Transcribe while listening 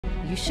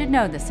you should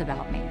know this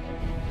about me.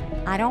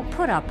 I don't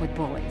put up with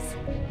bullies.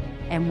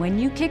 And when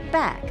you kick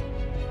back,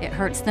 it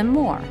hurts them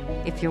more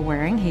if you're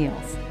wearing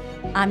heels.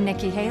 I'm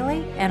Nikki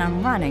Haley, and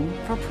I'm running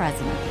for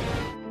president.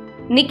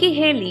 Nikki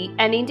Haley,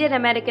 an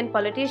Indian-American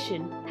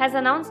politician, has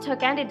announced her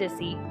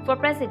candidacy for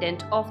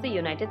President of the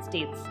United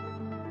States.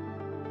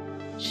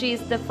 She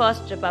is the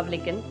first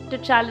Republican to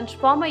challenge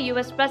former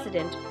US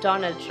President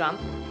Donald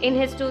Trump in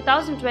his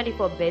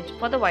 2024 bid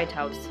for the White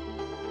House.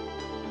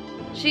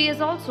 She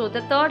is also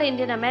the third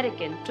Indian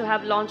American to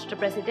have launched a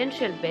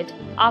presidential bid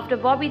after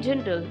Bobby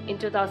Jindal in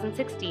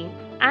 2016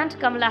 and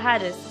Kamala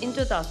Harris in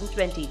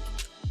 2020.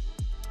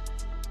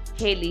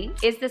 Haley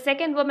is the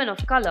second woman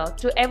of color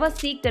to ever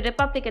seek the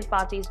Republican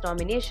Party's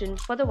nomination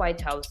for the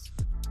White House.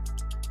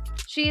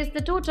 She is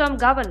the two-term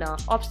governor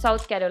of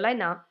South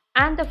Carolina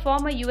and the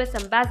former US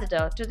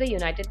ambassador to the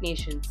United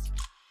Nations.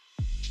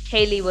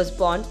 Haley was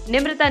born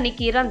Nimrata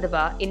Nikki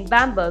Randhawa in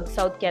Bamberg,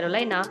 South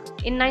Carolina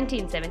in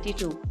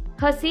 1972.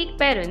 Her Sikh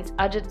parents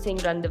Ajit Singh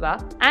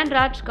Randhawa and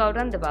Kaur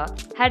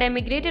Randhawa had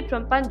emigrated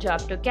from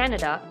Punjab to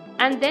Canada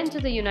and then to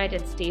the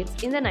United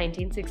States in the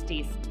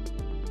 1960s.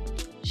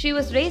 She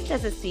was raised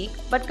as a Sikh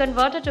but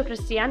converted to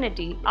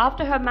Christianity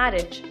after her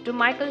marriage to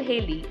Michael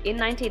Haley in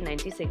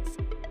 1996.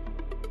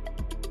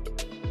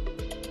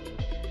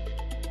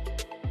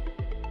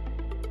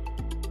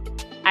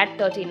 At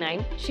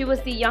 39, she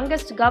was the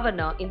youngest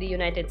governor in the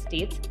United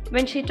States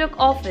when she took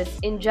office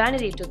in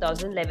January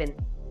 2011.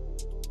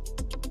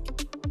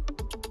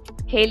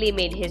 Haley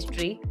made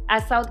history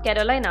as South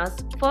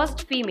Carolina's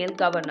first female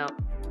governor.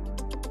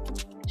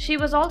 She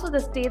was also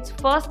the state's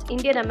first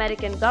Indian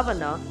American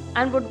governor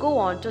and would go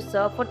on to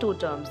serve for 2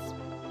 terms.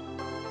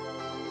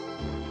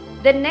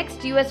 The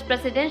next US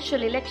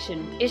presidential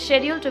election is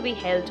scheduled to be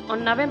held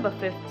on November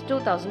 5,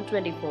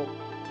 2024.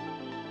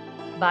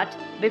 But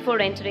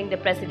before entering the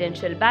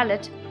presidential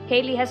ballot,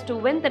 Haley has to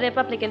win the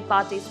Republican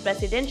Party's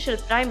presidential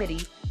primary,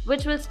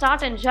 which will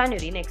start in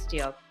January next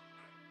year.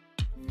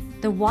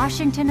 The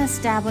Washington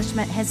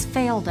establishment has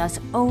failed us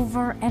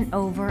over and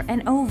over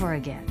and over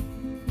again.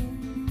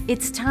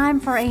 It's time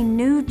for a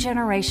new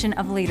generation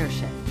of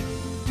leadership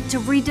to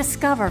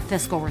rediscover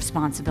fiscal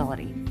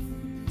responsibility,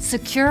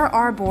 secure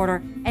our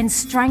border, and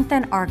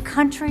strengthen our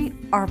country,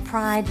 our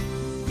pride,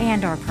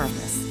 and our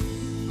purpose.